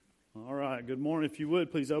right, good morning. If you would,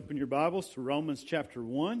 please open your Bibles to Romans chapter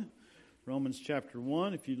 1. Romans chapter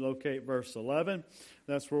 1, if you locate verse 11,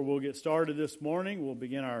 that's where we'll get started this morning. We'll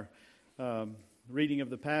begin our reading of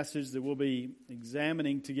the passage that we'll be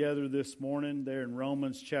examining together this morning there in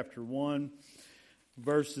Romans chapter 1,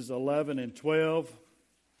 verses 11 and 12.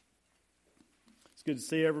 It's good to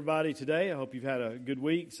see everybody today. I hope you've had a good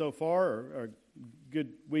week so far, or a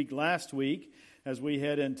good week last week. As we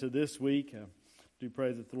head into this week, I do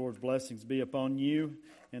pray that the Lord's blessings be upon you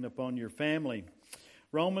and upon your family.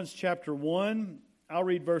 Romans chapter 1, I'll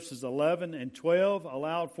read verses 11 and 12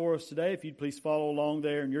 aloud for us today. If you'd please follow along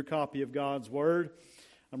there in your copy of God's Word.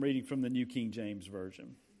 I'm reading from the New King James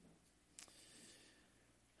Version.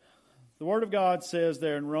 The Word of God says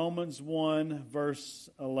there in Romans 1,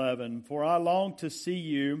 verse 11, "For I long to see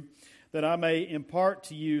you, that I may impart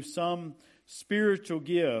to you some spiritual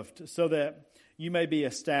gift, so that you may be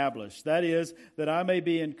established. That is, that I may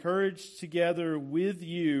be encouraged together with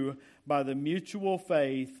you by the mutual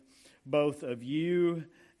faith, both of you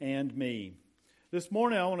and me." This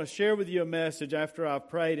morning I want to share with you a message after I've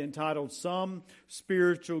prayed entitled "Some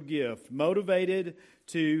Spiritual Gift," motivated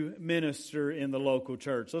to minister in the local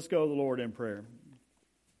church. Let's go to the Lord in prayer.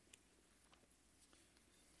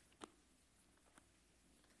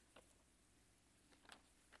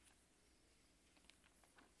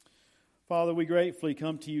 Father, we gratefully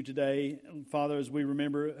come to you today, Father, as we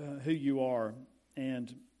remember who you are,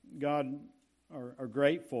 and God, are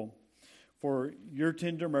grateful for your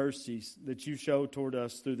tender mercies that you show toward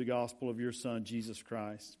us through the gospel of your Son, Jesus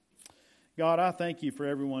Christ. God, I thank you for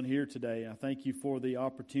everyone here today. I thank you for the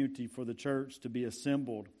opportunity for the church to be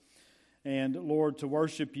assembled and, Lord, to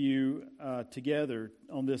worship you together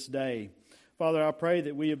on this day. Father, I pray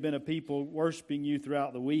that we have been a people worshiping you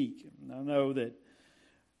throughout the week. I know that,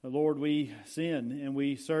 Lord, we sin, and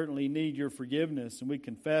we certainly need your forgiveness, and we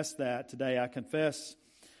confess that today. I confess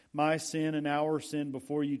my sin and our sin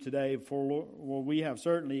before you today, for Lord, we have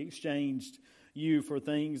certainly exchanged you for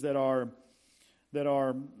things that are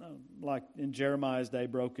like in Jeremiah's day,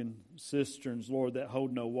 broken cisterns, Lord, that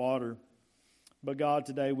hold no water. But God,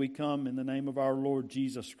 today we come in the name of our Lord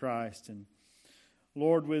Jesus Christ, and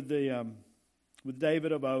Lord, with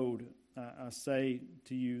David of old, I say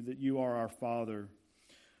to you that you are our Father,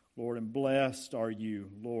 Lord, and blessed are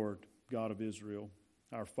you, Lord, God of Israel,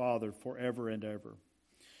 our Father, forever and ever.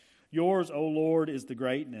 Yours, O Lord, is the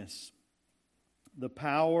greatness, the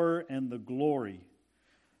power and the glory,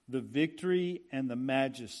 the victory and the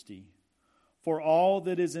majesty. For all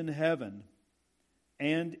that is in heaven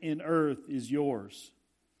and in earth is yours.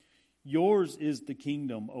 Yours is the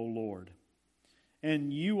kingdom, O Lord,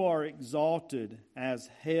 and you are exalted as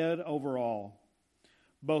head over all.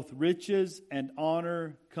 Both riches and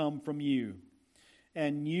honor come from you,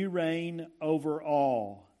 and you reign over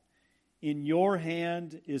all. In your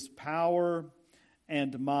hand is power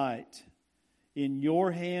and might. In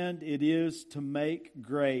your hand it is to make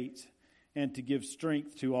great and to give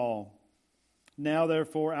strength to all. Now,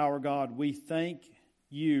 therefore, our God, we thank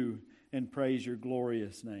you and praise your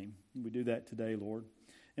glorious name. We do that today, Lord,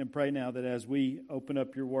 and pray now that as we open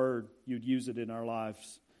up your word, you'd use it in our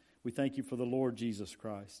lives. We thank you for the Lord Jesus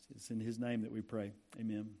Christ. It's in his name that we pray.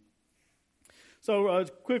 Amen. So a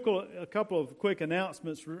couple of quick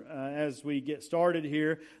announcements as we get started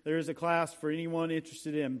here. There is a class for anyone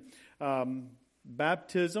interested in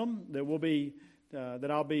baptism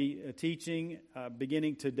that I'll be teaching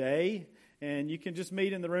beginning today. And you can just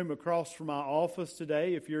meet in the room across from my office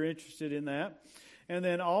today if you're interested in that. And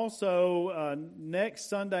then also next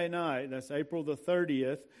Sunday night, that's April the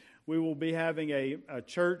 30th, we will be having a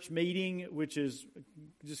church meeting, which is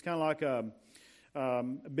just kind of like a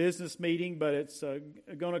business meeting, but it's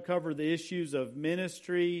going to cover the issues of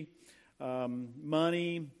ministry,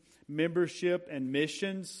 money, membership, and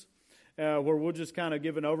missions, where we'll just kind of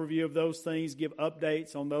give an overview of those things, give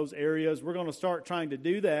updates on those areas. We're going to start trying to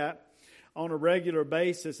do that on a regular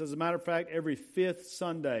basis. As a matter of fact, every fifth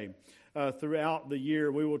Sunday throughout the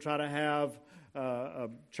year, we will try to have a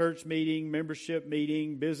church meeting, membership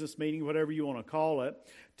meeting, business meeting, whatever you want to call it,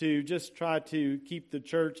 to just try to keep the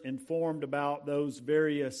church informed about those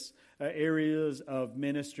various areas of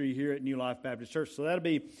ministry here at New Life Baptist Church. So that'll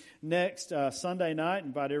be next Sunday night.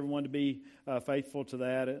 Invite everyone to be faithful to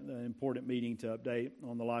that, an important meeting to update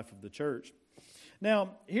on the life of the church.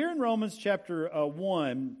 Now, here in Romans chapter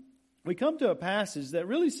 1, we come to a passage that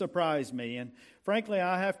really surprised me, and frankly,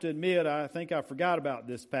 I have to admit, I think I forgot about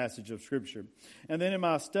this passage of Scripture. And then in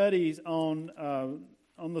my studies on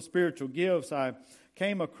the spiritual gifts, I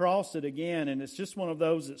came across it again, and it's just one of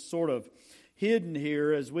those that's sort of hidden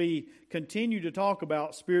here as we continue to talk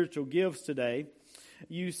about spiritual gifts today.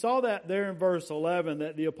 You saw that there in verse 11,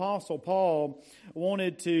 that the Apostle Paul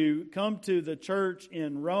wanted to come to the church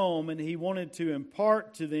in Rome, and he wanted to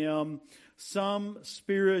impart to them some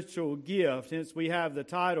spiritual gift. Hence we have the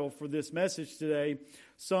title for this message today,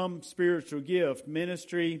 Some Spiritual Gift,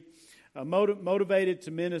 Ministry, motivated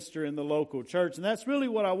to minister in the local church. And that's really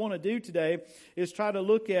what I want to do today, is try to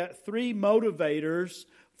look at 3 motivators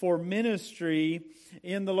for ministry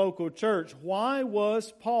in the local church. Why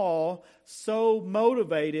was Paul so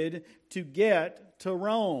motivated to get to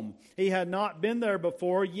Rome? He had not been there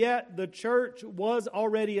before, yet the church was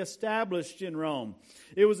already established in Rome.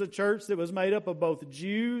 It was a church that was made up of both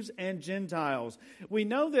Jews and Gentiles. We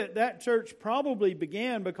know that that church probably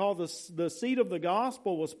began because the seed of the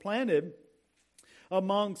gospel was planted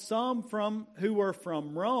among some who were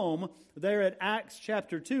from Rome there at Acts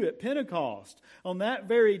chapter 2 at Pentecost. On that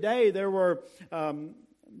very day, there were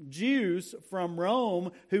Jews from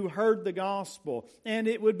Rome who heard the gospel. And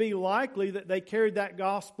it would be likely that they carried that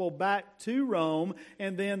gospel back to Rome,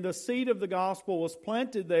 and then the seed of the gospel was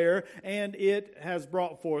planted there, and it has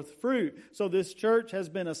brought forth fruit. So this church has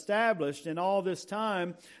been established, and all this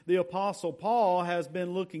time, the Apostle Paul has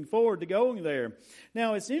been looking forward to going there.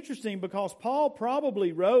 Now, it's interesting because Paul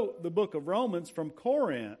probably wrote the book of Romans from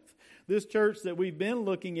Corinth, this church that we've been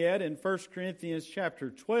looking at in 1 Corinthians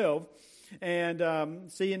chapter 12. And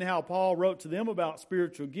seeing how Paul wrote to them about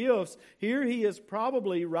spiritual gifts, here he is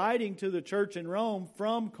probably writing to the church in Rome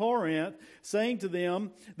from Corinth, saying to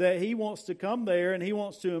them that he wants to come there and he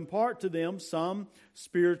wants to impart to them some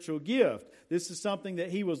spiritual gift. This is something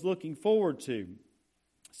that he was looking forward to.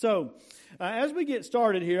 So, as we get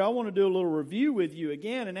started here, I want to do a little review with you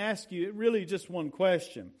again and ask you really just one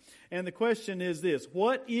question. And the question is this: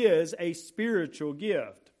 what is a spiritual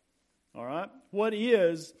gift? All right? What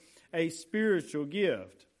is a spiritual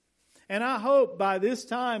gift? And I hope by this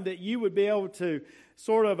time that you would be able to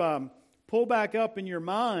sort of pull back up in your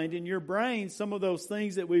mind, in your brain, some of those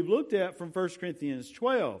things that we've looked at from 1 Corinthians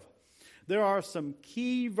 12. There are some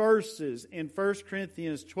key verses in 1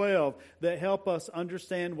 Corinthians 12 that help us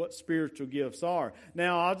understand what spiritual gifts are.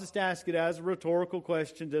 Now, I'll just ask it as a rhetorical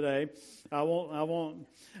question today.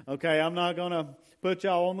 Okay, I'm not going to put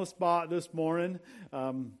y'all on the spot this morning.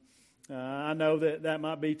 I know that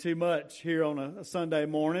might be too much here on a Sunday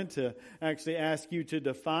morning to actually ask you to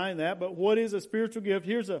define that. But what is a spiritual gift?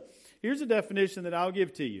 Here's a definition that I'll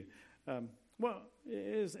give to you.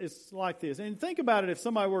 It's like this. And think about it: if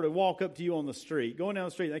somebody were to walk up to you on the street, going down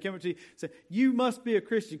the street, they came up to you and said, "You must be a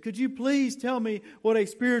Christian. Could you please tell me what a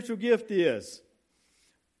spiritual gift is?"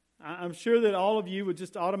 I'm sure that all of you would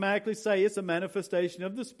just automatically say it's a manifestation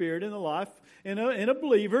of the Spirit in the life in a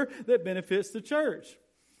believer that benefits the church.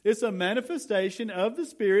 It's a manifestation of the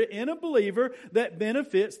Spirit in a believer that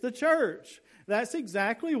benefits the church. That's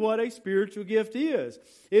exactly what a spiritual gift is.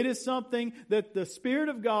 It is something that the Spirit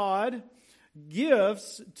of God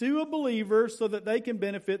gives to a believer so that they can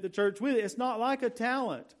benefit the church with it. It's not like a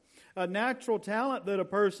talent. A natural talent that a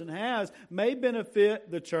person has may benefit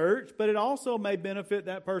the church, but it also may benefit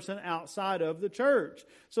that person outside of the church.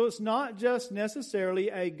 So it's not just necessarily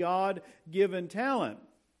a God-given talent.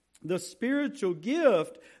 The spiritual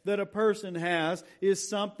gift that a person has is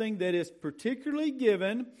something that is particularly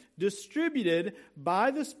given, distributed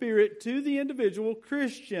by the Spirit to the individual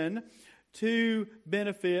Christian to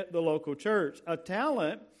benefit the local church. A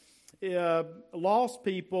talent, lost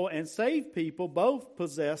people and saved people both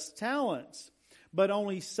possess talents, but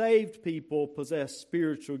only saved people possess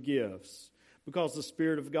spiritual gifts, because the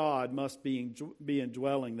Spirit of God must be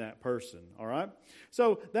indwelling that person. All right?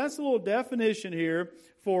 So that's a little definition here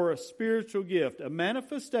for a spiritual gift. A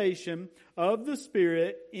manifestation of the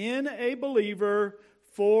Spirit in a believer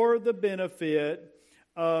for the benefit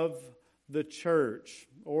of the church,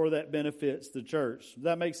 or that benefits the church. Does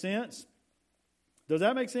that make sense? Does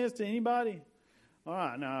that make sense to anybody? All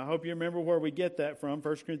right. Now, I hope you remember where we get that from.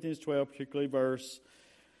 1 Corinthians 12, particularly verse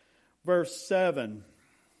 7.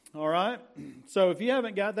 All right? So if you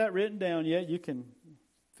haven't got that written down yet, you can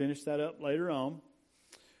finish that up later on.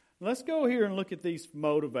 Let's go here and look at these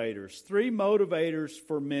motivators. 3 motivators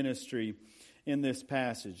for ministry in this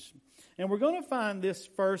passage. And we're going to find this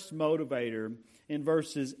first motivator in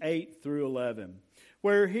verses 8 through 11,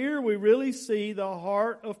 where here we really see the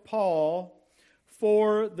heart of Paul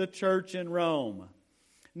for the church in Rome.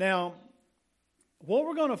 Now, what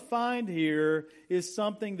we're going to find here is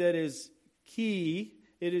something that is key.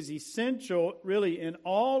 It is essential, really, in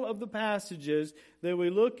all of the passages that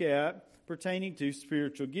we look at pertaining to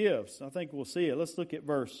spiritual gifts. I think we'll see it. Let's look at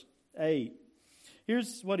verse 8.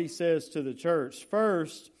 Here's what he says to the church.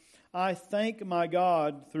 First, I thank my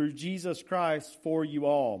God through Jesus Christ for you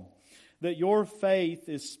all, that your faith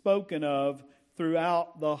is spoken of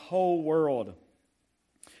throughout the whole world.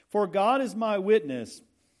 For God is my witness,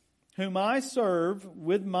 whom I serve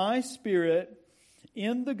with my Spirit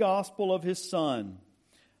in the gospel of His Son,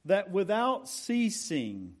 that without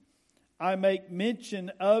ceasing I make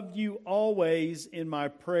mention of you always in my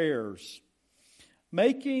prayers,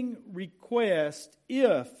 making request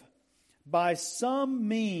if by some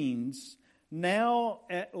means now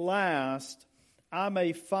at last I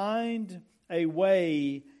may find a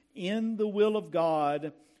way in the will of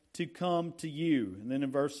God to come to you. And then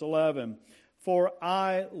in verse 11, for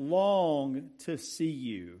I long to see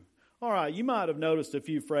you. All right, you might have noticed a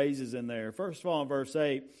few phrases in there. First of all, in verse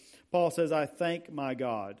 8, Paul says, I thank my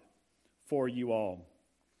God for you all.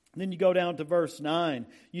 Then you go down to verse 9.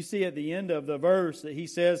 You see at the end of the verse that he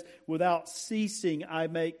says, without ceasing I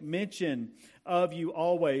make mention of you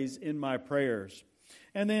always in my prayers.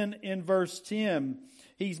 And then in verse 10,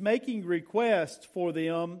 he's making request for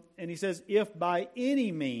them, and he says, if by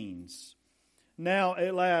any means now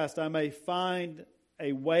at last I may find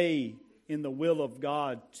a way in the will of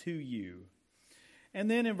God to you. And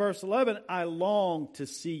then in verse 11, I long to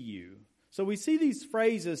see you. So we see these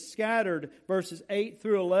phrases scattered, verses 8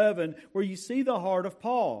 through 11, where you see the heart of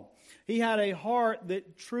Paul. He had a heart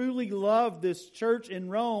that truly loved this church in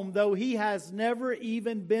Rome, though he has never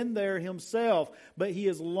even been there himself, but he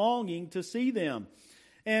is longing to see them.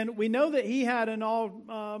 And we know that he had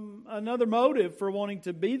another motive for wanting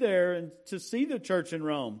to be there and to see the church in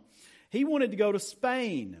Rome. He wanted to go to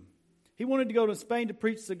Spain. He wanted to go to Spain to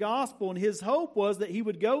preach the gospel, and his hope was that he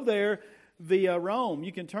would go there via Rome.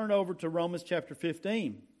 You can turn over to Romans chapter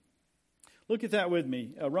 15. Look at that with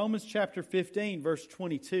me. Romans chapter 15, verse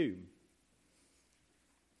 22.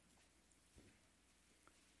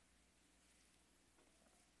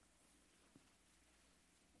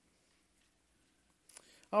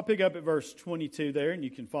 I'll pick up at verse 22 there, and you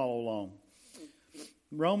can follow along.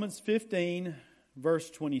 Romans 15, verse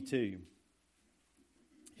 22.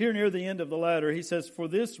 Here near the end of the letter, he says, for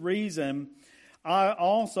this reason I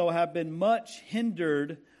also have been much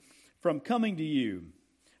hindered from coming to you.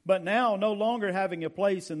 But now, no longer having a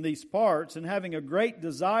place in these parts, and having a great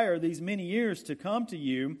desire these many years to come to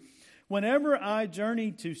you, whenever I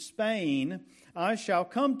journey to Spain, I shall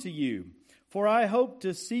come to you. For I hope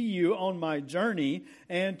to see you on my journey,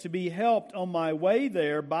 and to be helped on my way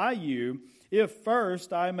there by you, if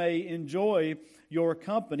first I may enjoy your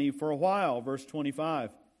company for a while. Verse 25.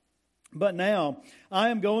 But now I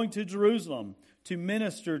am going to Jerusalem to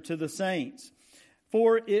minister to the saints.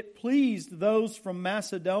 For it pleased those from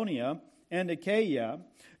Macedonia and Achaia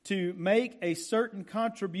to make a certain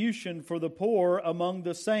contribution for the poor among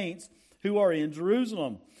the saints who are in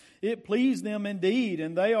Jerusalem. It pleased them indeed,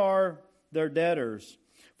 and they are their debtors.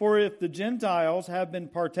 For if the Gentiles have been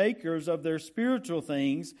partakers of their spiritual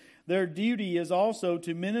things, their duty is also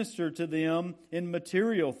to minister to them in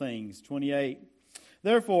material things. 28.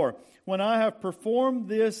 Therefore, when I have performed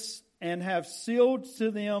this and have sealed to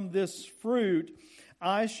them this fruit,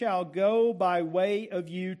 I shall go by way of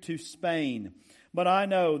you to Spain. But I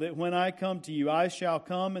know that when I come to you, I shall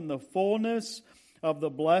come in the fullness of the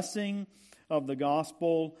blessing of the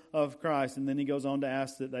gospel of Christ. And then he goes on to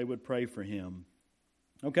ask that they would pray for him.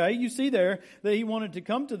 Okay, you see there that he wanted to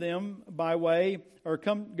come to them by way, or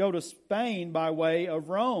go to Spain by way of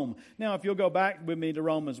Rome. Now, if you'll go back with me to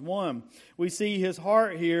Romans 1, we see his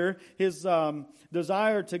heart here, his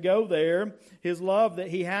desire to go there, his love that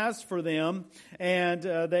he has for them, and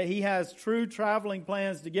that he has true traveling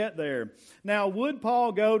plans to get there. Now, would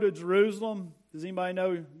Paul go to Jerusalem? Does anybody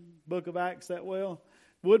know the book of Acts that well?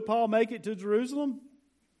 Would Paul make it to Jerusalem?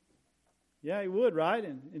 Yeah, he would, right?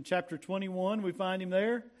 In chapter 21, we find him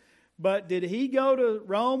there. But did he go to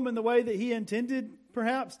Rome in the way that he intended,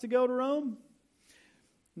 perhaps, to go to Rome?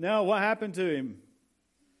 No, what happened to him?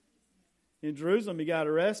 In Jerusalem, he got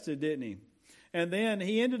arrested, didn't he? And then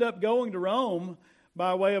he ended up going to Rome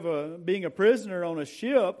by way of being a prisoner on a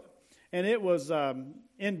ship. And it was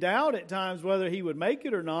in doubt at times whether he would make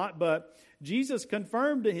it or not. But Jesus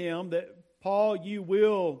confirmed to him that, Paul, you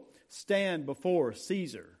will stand before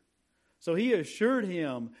Caesar. So he assured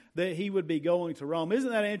him that he would be going to Rome.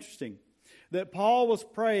 Isn't that interesting? That Paul was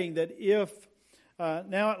praying that if,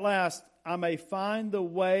 now at last, I may find the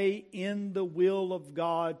way in the will of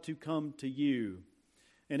God to come to you.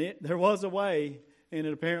 And there was a way, and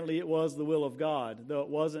apparently it was the will of God, though it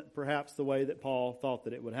wasn't perhaps the way that Paul thought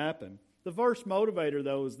that it would happen. The first motivator,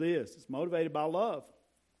 though, is this. It's motivated by love.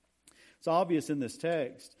 It's obvious in this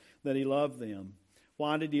text that he loved them.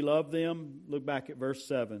 Why did he love them? Look back at verse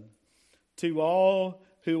 7. To all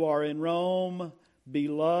who are in Rome,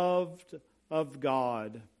 beloved of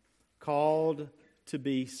God, called to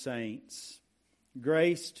be saints.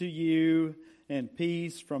 Grace to you and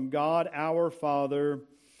peace from God our Father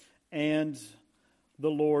and the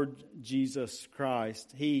Lord Jesus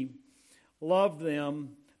Christ. He loved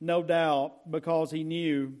them, no doubt, because He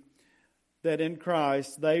knew that in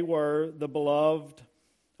Christ they were the beloved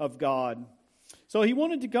of God. So He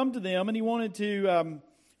wanted to come to them, and He wanted to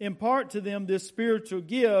impart to them this spiritual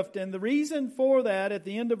gift. And the reason for that at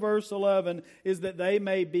the end of verse 11 is that they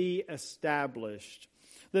may be established,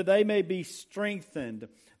 that they may be strengthened,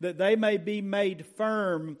 that they may be made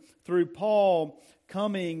firm through Paul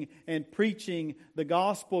coming and preaching the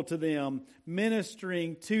gospel to them,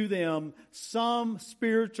 ministering to them some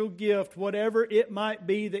spiritual gift, whatever it might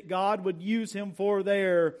be that God would use him for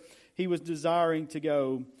there. He was desiring to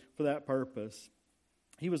go for that purpose.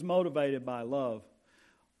 He was motivated by love.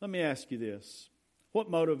 Let me ask you this. What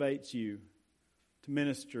motivates you to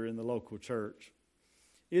minister in the local church?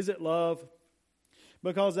 Is it love?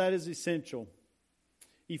 Because that is essential.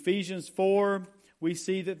 Ephesians 4, we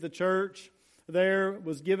see that the church there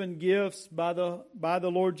was given gifts by the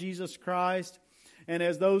Lord Jesus Christ. And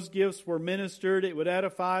as those gifts were ministered, it would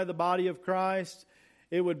edify the body of Christ.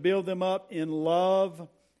 It would build them up in love.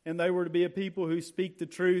 And they were to be a people who speak the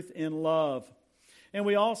truth in love. And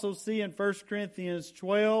we also see in 1 Corinthians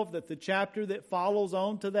 12 that the chapter that follows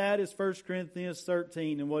on to that is 1 Corinthians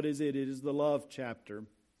 13. And what is it? It is the love chapter.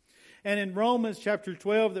 And in Romans chapter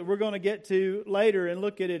 12 that we're going to get to later and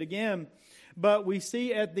look at it again. But we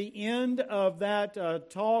see at the end of that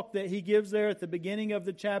talk that he gives there at the beginning of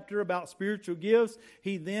the chapter about spiritual gifts,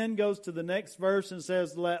 he then goes to the next verse and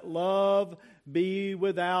says, let love be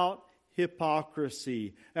without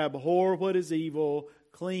hypocrisy. Abhor what is evil,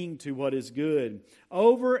 cling to what is good.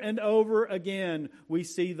 Over and over again, we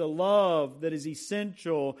see the love that is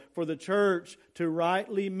essential for the church to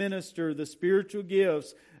rightly minister the spiritual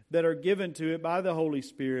gifts that are given to it by the Holy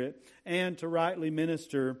Spirit and to rightly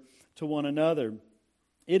minister to one another.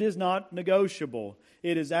 It is not negotiable.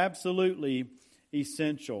 It is absolutely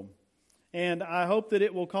essential. And I hope that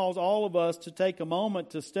it will cause all of us to take a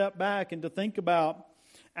moment to step back and to think about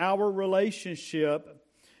our relationship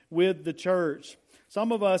with the church.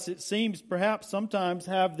 Some of us, it seems, perhaps sometimes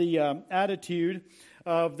have the attitude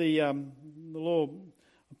of the little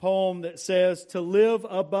poem that says, to live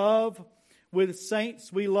above with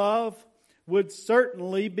saints we love would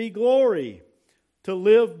certainly be glory. To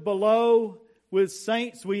live below with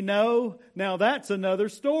saints we know, now that's another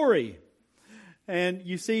story. And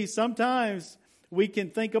you see, sometimes we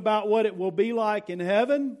can think about what it will be like in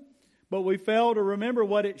heaven, but we fail to remember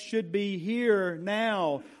what it should be here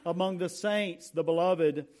now among the saints, the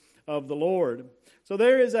beloved of the Lord. So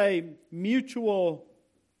there is a mutual,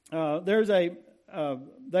 they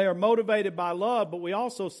are motivated by love, but we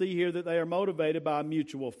also see here that they are motivated by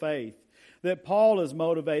mutual faith. That Paul is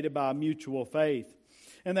motivated by mutual faith.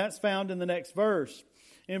 And that's found in the next verse.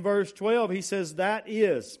 In verse 12, he says, that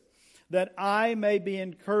is, that I may be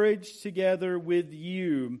encouraged together with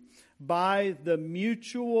you by the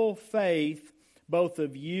mutual faith, both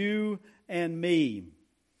of you and me.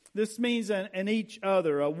 This means an each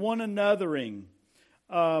other, a one anothering,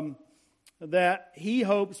 that he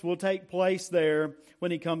hopes will take place there when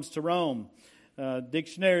he comes to Rome.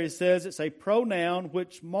 Dictionary says it's a pronoun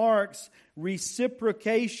which marks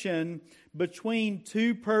reciprocation between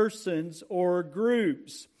two persons or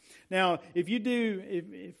groups. Now, if you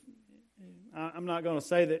do, I'm not going to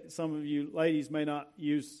say that some of you ladies may not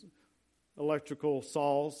use electrical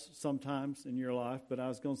saws sometimes in your life, but I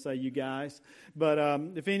was going to say you guys. But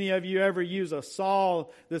if any of you ever use a saw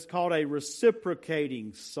that's called a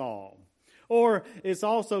reciprocating saw, or it's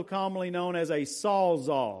also commonly known as a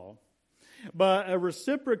sawzall. But a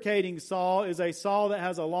reciprocating saw is a saw that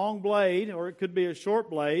has a long blade, or it could be a short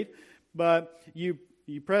blade, but you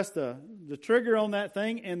press the trigger on that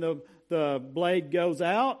thing and the blade goes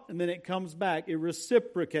out and then it comes back. It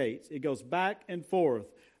reciprocates. It goes back and forth,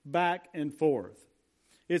 back and forth.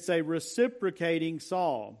 It's a reciprocating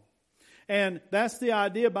saw. And that's the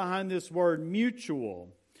idea behind this word mutual.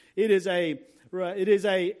 It is an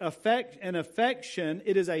affection.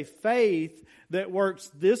 It is a faith that works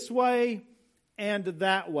this way and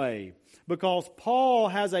that way. Because Paul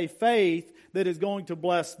has a faith that is going to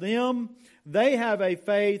bless them. They have a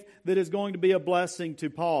faith that is going to be a blessing to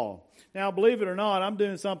Paul. Now, believe it or not, I'm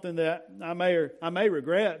doing something that I may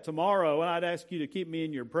regret tomorrow, and I'd ask you to keep me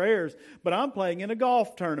in your prayers, but I'm playing in a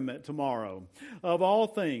golf tournament tomorrow, of all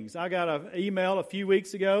things. I got an email a few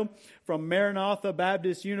weeks ago from Maranatha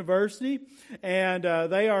Baptist University, and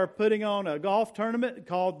they are putting on a golf tournament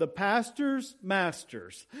called the Pastor's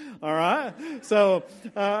Masters. All right? So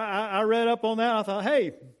I read up on that. I thought,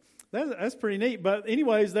 hey, That's pretty neat. But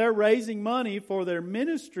anyways, they're raising money for their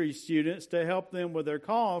ministry students to help them with their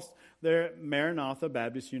costs. They're at Maranatha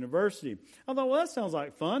Baptist University. I thought, well, that sounds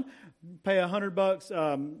like fun. Pay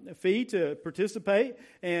 $100 fee to participate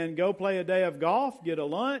and go play a day of golf, get a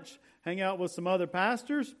lunch, hang out with some other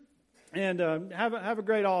pastors, and have a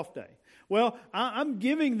great off day. Well, I'm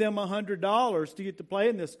giving them $100 to get to play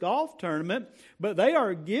in this golf tournament, but they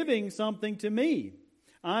are giving something to me.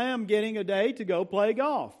 I am getting a day to go play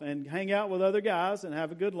golf and hang out with other guys and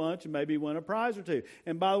have a good lunch and maybe win a prize or two.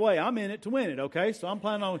 And by the way, I'm in it to win it, okay? So I'm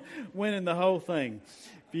planning on winning the whole thing.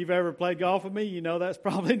 If you've ever played golf with me, you know that's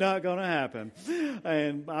probably not going to happen.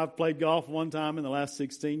 And I've played golf one time in the last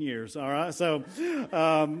 16 years, all right? So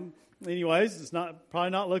anyways, it's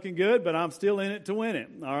probably not looking good, but I'm still in it to win it,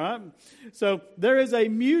 all right? So there is a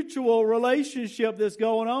mutual relationship that's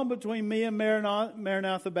going on between me and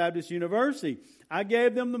Maranatha Baptist University. I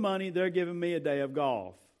gave them the money, they're giving me a day of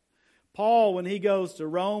golf. Paul, when he goes to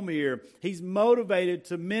Rome here, he's motivated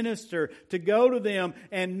to minister, to go to them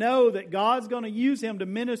and know that God's going to use him to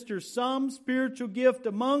minister some spiritual gift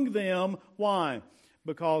among them. Why?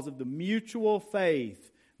 Because of the mutual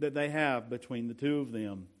faith that they have between the two of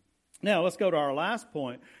them. Now, let's go to our last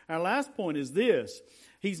point. Our last point is this.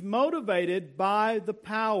 He's motivated by the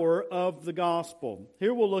power of the gospel.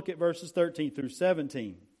 Here we'll look at verses 13 through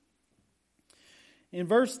 17. In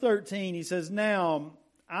verse 13, he says, "Now,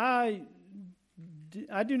 I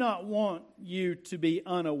do not want you to be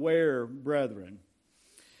unaware, brethren,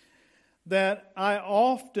 that I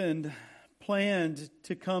often planned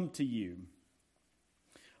to come to you,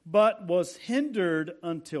 but was hindered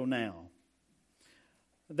until now,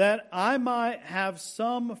 that I might have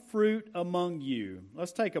some fruit among you."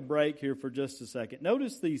 Let's take a break here for just a second.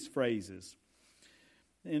 Notice these phrases.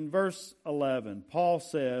 In verse 11, Paul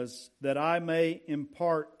says, "that I may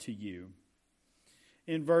impart to you."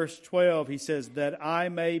 In verse 12, he says, "that I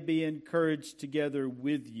may be encouraged together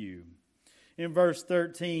with you." In verse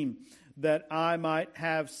 13, "that I might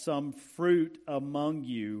have some fruit among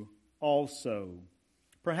you also."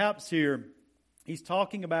 Perhaps here, he's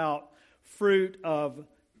talking about fruit of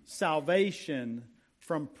salvation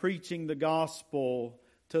from preaching the gospel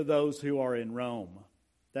to those who are in Rome.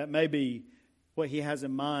 That may be what he has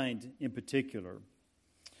in mind in particular.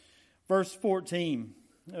 Verse 14,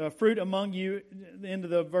 fruit among you, the end of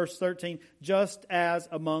the verse 13, just as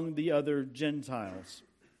among the other Gentiles.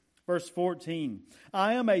 Verse 14,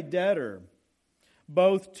 "I am a debtor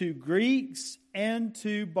both to Greeks and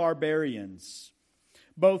to barbarians,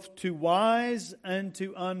 both to wise and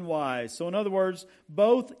to unwise." So in other words,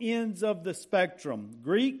 both ends of the spectrum.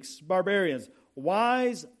 Greeks, barbarians,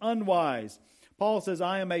 wise, unwise. Paul says,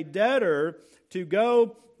 I am a debtor to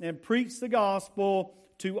go and preach the gospel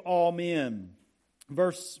to all men.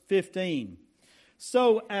 Verse 15,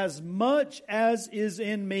 "So as much as is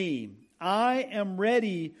in me, I am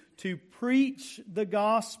ready to preach the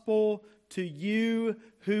gospel to you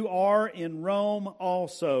who are in Rome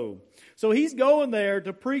also." So he's going there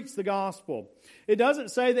to preach the gospel. It doesn't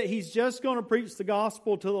say that he's just going to preach the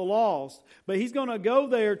gospel to the lost, but he's going to go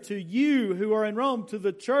there to you who are in Rome, to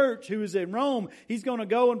the church who is in Rome. He's going to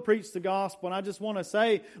go and preach the gospel. And I just want to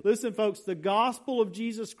say, listen folks, the gospel of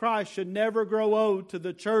Jesus Christ should never grow old to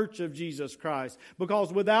the church of Jesus Christ.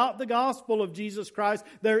 Because without the gospel of Jesus Christ,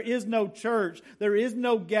 there is no church, there is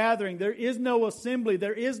no gathering, there is no assembly,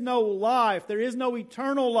 there is no life, there is no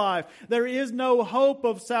eternal life, there is no hope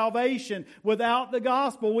of salvation. Without the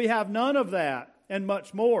gospel, we have none of that. And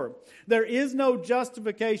much more. There is no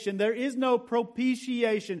justification. There is no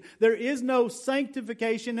propitiation. There is no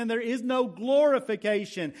sanctification. And there is no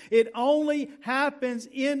glorification. It only happens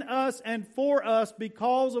in us and for us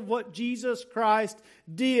because of what Jesus Christ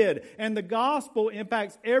did. And the gospel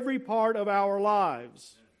impacts every part of our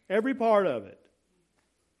lives. Every part of it.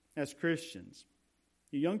 As Christians.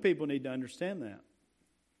 You young people need to understand that.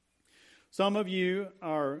 Some of you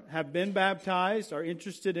have been baptized, are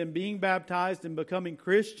interested in being baptized and becoming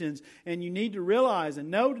Christians, and you need to realize and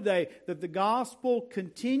know today that the gospel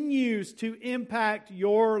continues to impact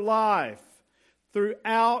your life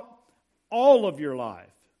throughout all of your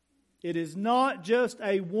life. It is not just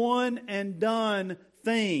a one and done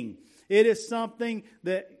thing. It is something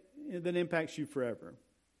that impacts you forever.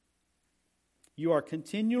 You are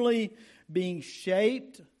continually being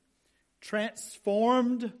shaped,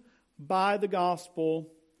 transformed by the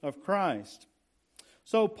gospel of Christ.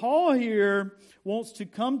 So Paul here wants to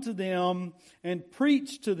come to them and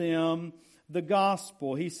preach to them the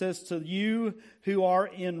gospel. He says to you who are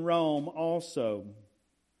in Rome also.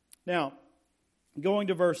 Now, going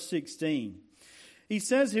to verse 16. He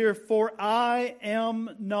says here, "For I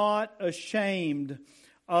am not ashamed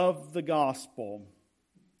of the gospel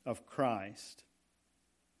of Christ.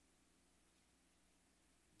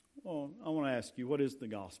 Well, I want to ask you, what is the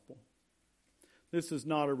gospel? This is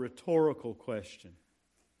not a rhetorical question.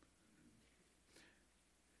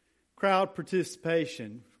 Crowd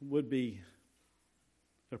participation would be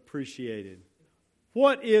appreciated.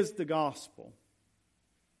 What is the gospel?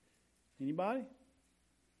 Anybody?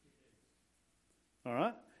 All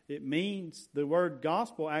right. It means, the word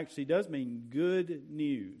gospel actually does mean good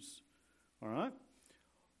news. All right.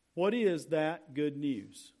 What is that good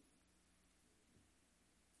news?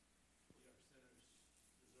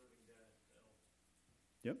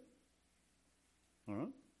 Yep. All right.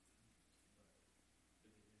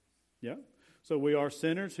 Yeah. So we are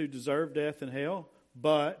sinners who deserve death and hell,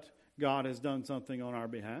 but God has done something on our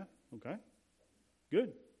behalf. Okay.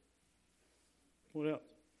 Good. What else?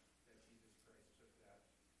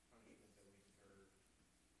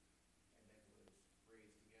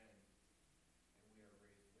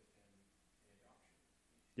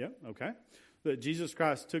 Yeah, okay. That Jesus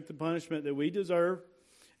Christ took the punishment that we deserve,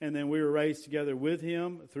 and then we were raised together with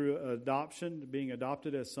Him through adoption, being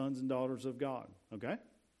adopted as sons and daughters of God. Okay?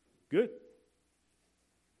 Good.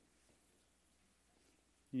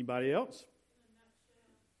 Anybody else?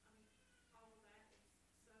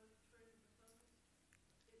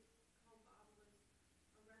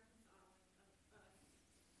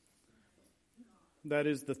 That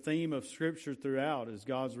is the theme of Scripture throughout, is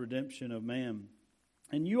God's redemption of man.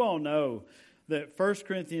 And you all know that 1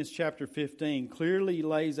 Corinthians chapter 15 clearly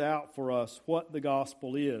lays out for us what the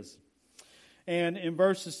gospel is. And in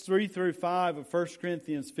verses 3 through 5 of 1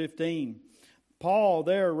 Corinthians 15, Paul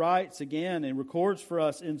there writes again and records for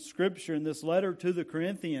us in Scripture in this letter to the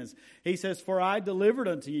Corinthians. He says, "For I delivered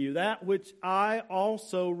unto you that which I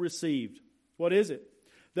also received." What is it?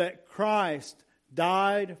 That Christ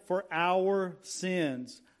died for our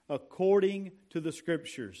sins according to the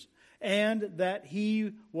Scriptures, and that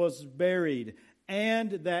He was buried,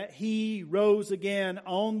 and that He rose again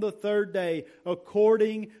on the third day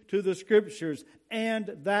according to the Scriptures, and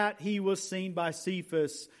that He was seen by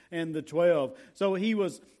Cephas and the 12. So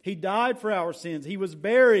He died for our sins. He was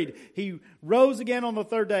buried. He rose again on the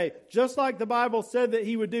third day, just like the Bible said that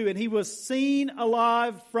He would do. And He was seen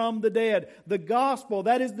alive from the dead. The gospel,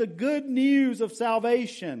 that is the good news of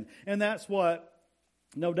salvation. And that's what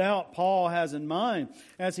no doubt Paul has in mind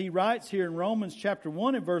as he writes here in Romans chapter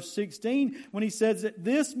 1 and verse 16, when he says that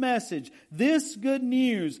this message, this good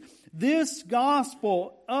news, this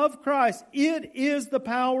gospel of Christ, it is the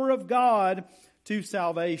power of God to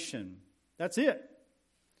salvation. That's it.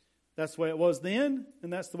 That's the way it was then,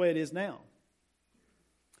 and that's the way it is now.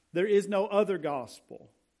 There is no other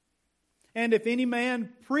gospel. And if any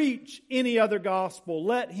man preach any other gospel,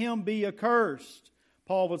 let him be accursed,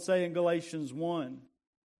 Paul would say in Galatians 1.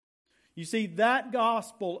 You see, that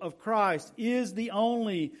gospel of Christ is the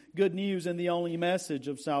only good news and the only message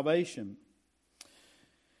of salvation.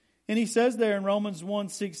 And he says there in Romans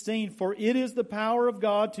 1:16, "For it is the power of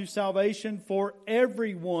God to salvation for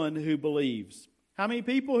everyone who believes." How many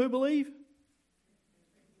people who believe?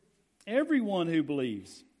 Everyone who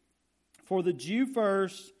believes. For the Jew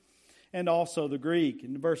first, and also the Greek.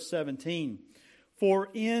 In verse 17, "For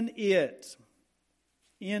in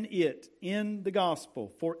the gospel,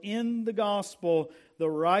 for in the gospel, the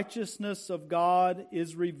righteousness of God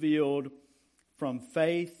is revealed from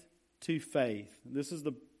faith to faith." This is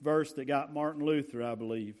the verse that got Martin Luther, I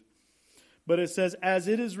believe. But it says, "As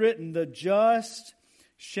it is written, the just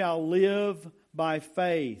shall live by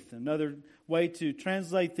faith." Another way to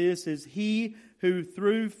translate this is, "He who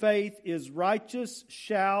through faith is righteous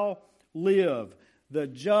shall live." The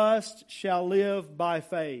just shall live by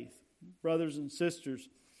faith. Brothers and sisters,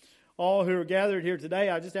 all who are gathered here today,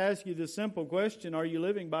 I just ask you this simple question: are you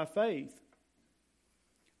living by faith?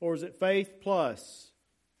 Or is it faith plus?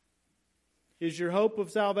 Is your hope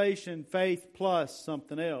of salvation faith plus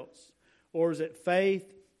something else? Or is it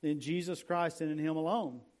faith in Jesus Christ and in Him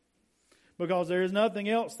alone? Because there is nothing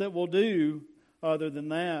else that will do other than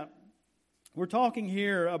that. We're talking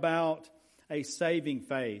here about a saving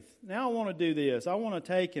faith. Now I want to do this. I want to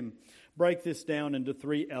take and break this down into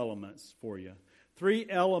 3 elements for you. 3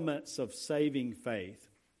 elements of saving faith.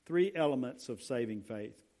 3 elements of saving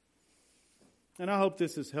faith. And I hope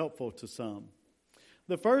this is helpful to some.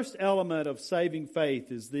 The first element of saving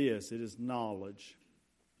faith is this. It is knowledge.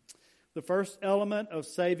 The first element of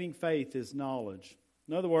saving faith is knowledge.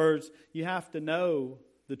 In other words, you have to know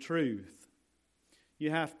the truth. You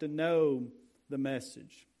have to know the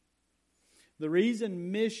message. The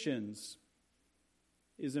reason missions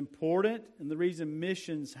is important and the reason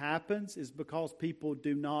missions happens is because people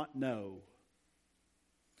do not know.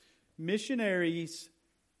 missionaries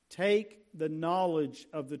take the knowledge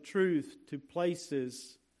of the truth to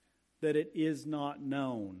places that it is not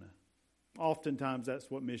known. Oftentimes that's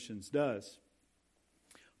what missions does.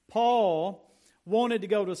 Paul wanted to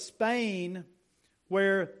go to Spain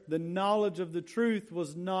where the knowledge of the truth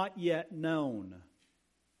was not yet known.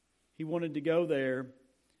 He wanted to go there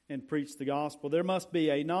and preach the gospel. There must be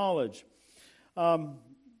a knowledge. James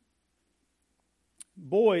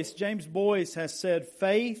Boyce has said,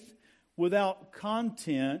 faith without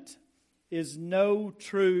content is no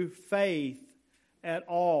true faith at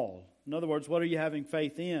all. In other words, what are you having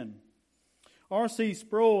faith in? R.C.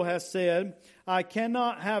 Sproul has said, I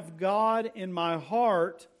cannot have God in my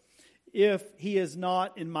heart if He is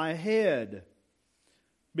not in my head.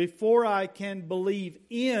 Before I can believe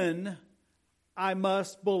in, I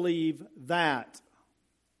must believe that.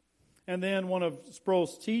 And then one of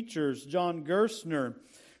Sproul's teachers, John Gerstner,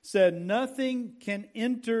 said, nothing can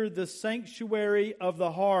enter the sanctuary of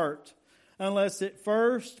the heart unless it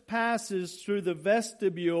first passes through the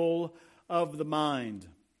vestibule of the mind.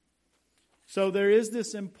 So there is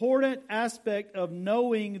this important aspect of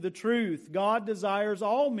knowing the truth. God desires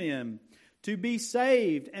all men to be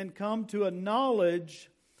saved and come to a knowledge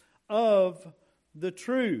of the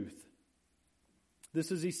truth.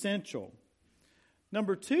 This is essential.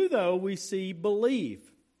 Number 2, though, we see belief.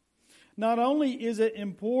 Not only is it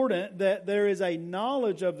important that there is a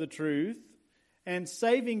knowledge of the truth, and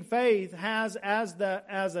saving faith has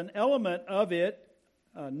as an element of it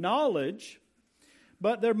knowledge,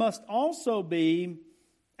 but there must also be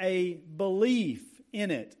a belief in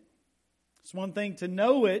it. It's one thing to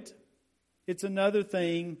know it, it's another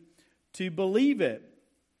thing to believe it.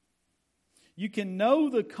 You can know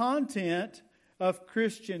the content of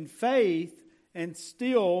Christian faith and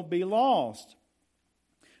still be lost.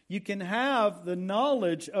 You can have the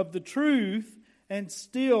knowledge of the truth and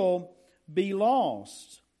still be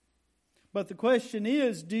lost. But the question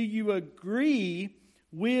is, do you agree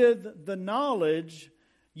with the knowledge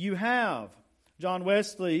you have? John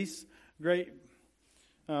Wesley's great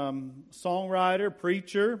songwriter,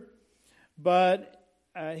 preacher, but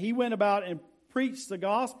he went about and preached the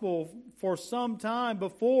gospel for some time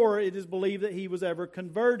before it is believed that he was ever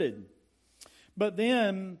converted. But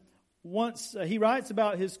then once he writes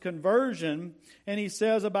about his conversion, and he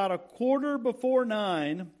says about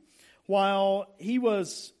 9:15, while he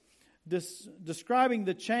was describing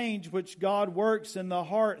the change which God works in the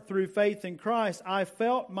heart through faith in Christ, I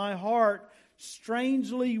felt my heart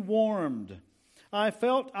strangely warmed. I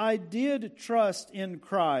felt I did trust in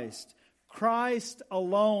Christ, Christ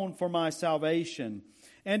alone for my salvation.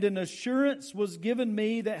 And an assurance was given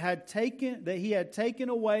me that He had taken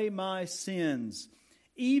away my sins,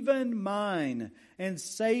 even mine, and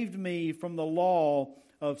saved me from the law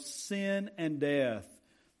of sin and death.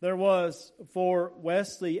 There was for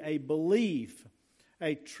Wesley a belief,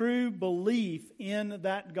 a true belief in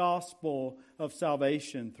that gospel of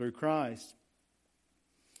salvation through Christ.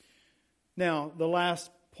 Now, the last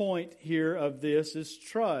point here of this is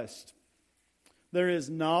trust. There is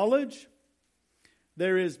knowledge,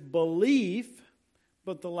 there is belief,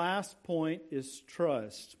 but the last point is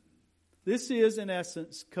trust. This is, in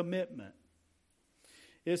essence, commitment.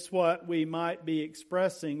 It's what we might be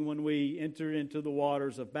expressing when we enter into the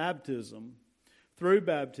waters of baptism. Through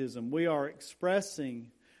baptism, we are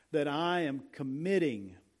expressing that I am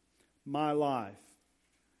committing my life,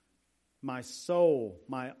 my soul,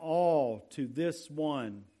 my all to this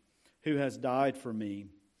one who has died for me.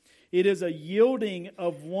 It is a yielding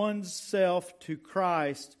of one's self to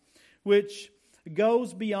Christ, which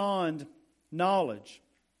goes beyond knowledge.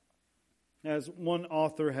 As one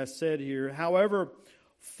author has said here, however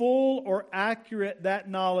full or accurate that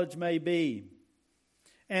knowledge may be,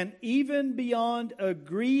 and even beyond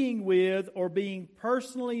agreeing with or being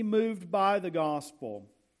personally moved by the gospel.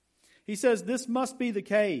 He says this must be the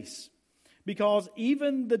case because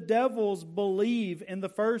even the devils believe in the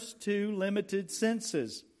first two limited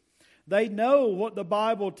senses. They know what the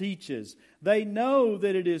Bible teaches. They know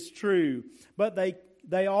that it is true, but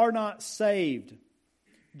they are not saved.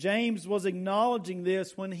 James was acknowledging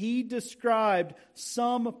this when he described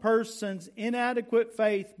some person's inadequate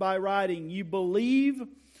faith by writing, "You believe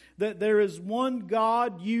that there is one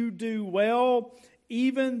God, you do well.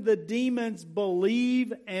 Even the demons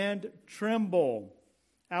believe and tremble."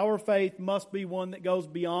 Our faith must be one that goes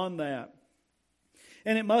beyond that.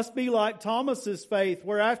 And it must be like Thomas's faith,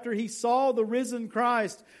 where after he saw the risen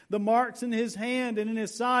Christ, the marks in his hand and in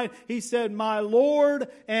his side, he said, "My Lord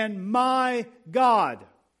and my God."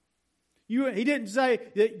 He didn't say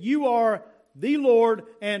that you are the Lord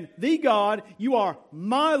and the God. You are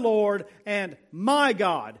my Lord and my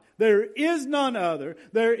God. There is none other.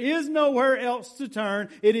 There is nowhere else to turn.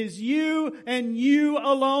 It is you and you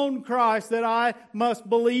alone, Christ, that I must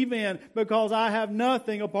believe in, because I have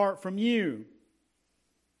nothing apart from you.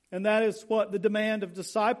 And that is what the demand of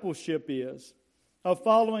discipleship is, of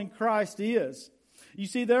following Christ is. You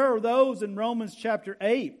see, there are those in Romans chapter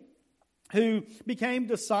 8 who became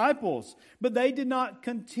disciples, but they did not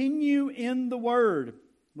continue in the Word.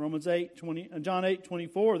 John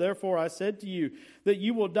 8:24, therefore I said to you that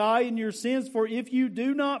you will die in your sins, for if you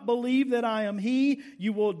do not believe that I am He,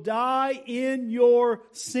 you will die in your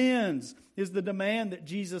sins, is the demand that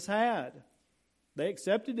Jesus had. They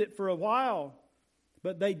accepted it for a while,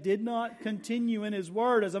 but they did not continue in His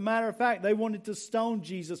Word. As a matter of fact, they wanted to stone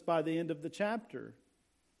Jesus by the end of the chapter.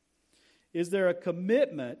 Is there a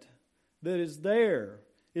commitment that is there?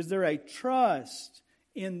 Is there a trust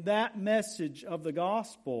in that message of the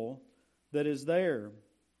gospel that is there?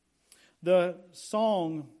 The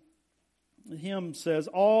song, the hymn says,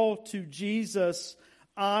 all to Jesus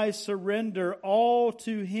I surrender, all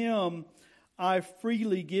to Him I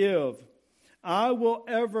freely give. I will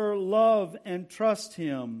ever love and trust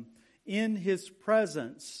Him, in His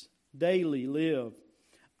presence daily live.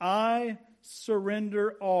 I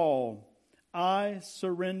surrender all, I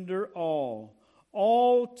surrender all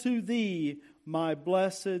to Thee, my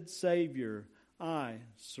blessed Savior, I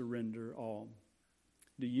surrender all.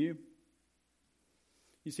 Do you?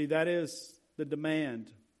 You see, that is the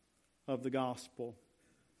demand of the gospel.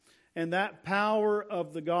 And that power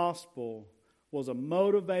of the gospel was a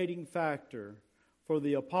motivating factor for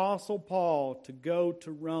the Apostle Paul to go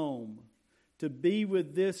to Rome, to be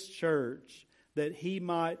with this church, that he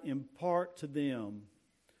might impart to them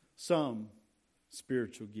some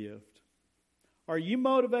spiritual gift. Are you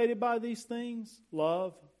motivated by these things?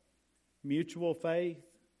 Love, mutual faith,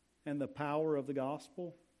 and the power of the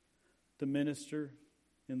gospel to minister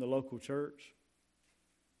in the local church?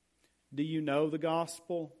 Do you know the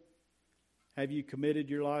gospel? Have you committed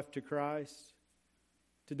your life to Christ?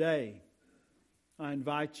 Today, I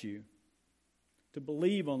invite you to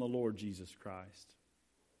believe on the Lord Jesus Christ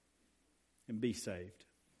and be saved.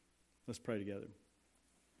 Let's pray together.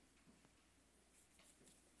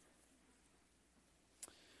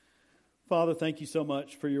 Father, thank you so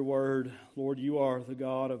much for your word. Lord, you are the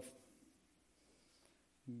God of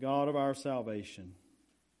our salvation.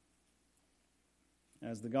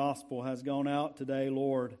 As the gospel has gone out today,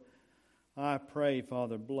 Lord, I pray,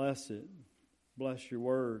 Father, bless it. Bless your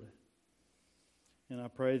word. And I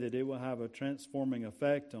pray that it will have a transforming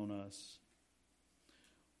effect on us.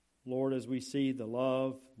 Lord, as we see the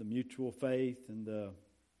love, the mutual faith, and the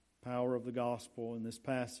power of the gospel in this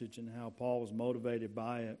passage and how Paul was motivated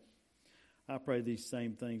by it, I pray these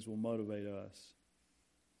same things will motivate us.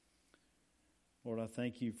 Lord, I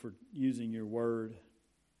thank you for using your word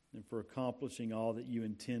and for accomplishing all that you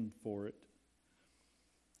intend for it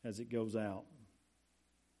as it goes out.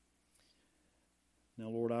 Now,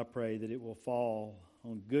 Lord, I pray that it will fall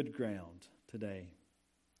on good ground today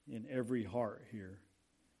in every heart here.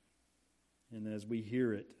 And as we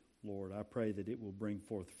hear it, Lord, I pray that it will bring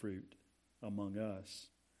forth fruit among us,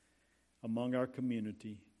 among our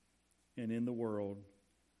community, and in the world,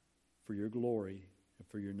 for your glory and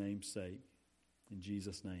for your name's sake. In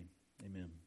Jesus' name, amen.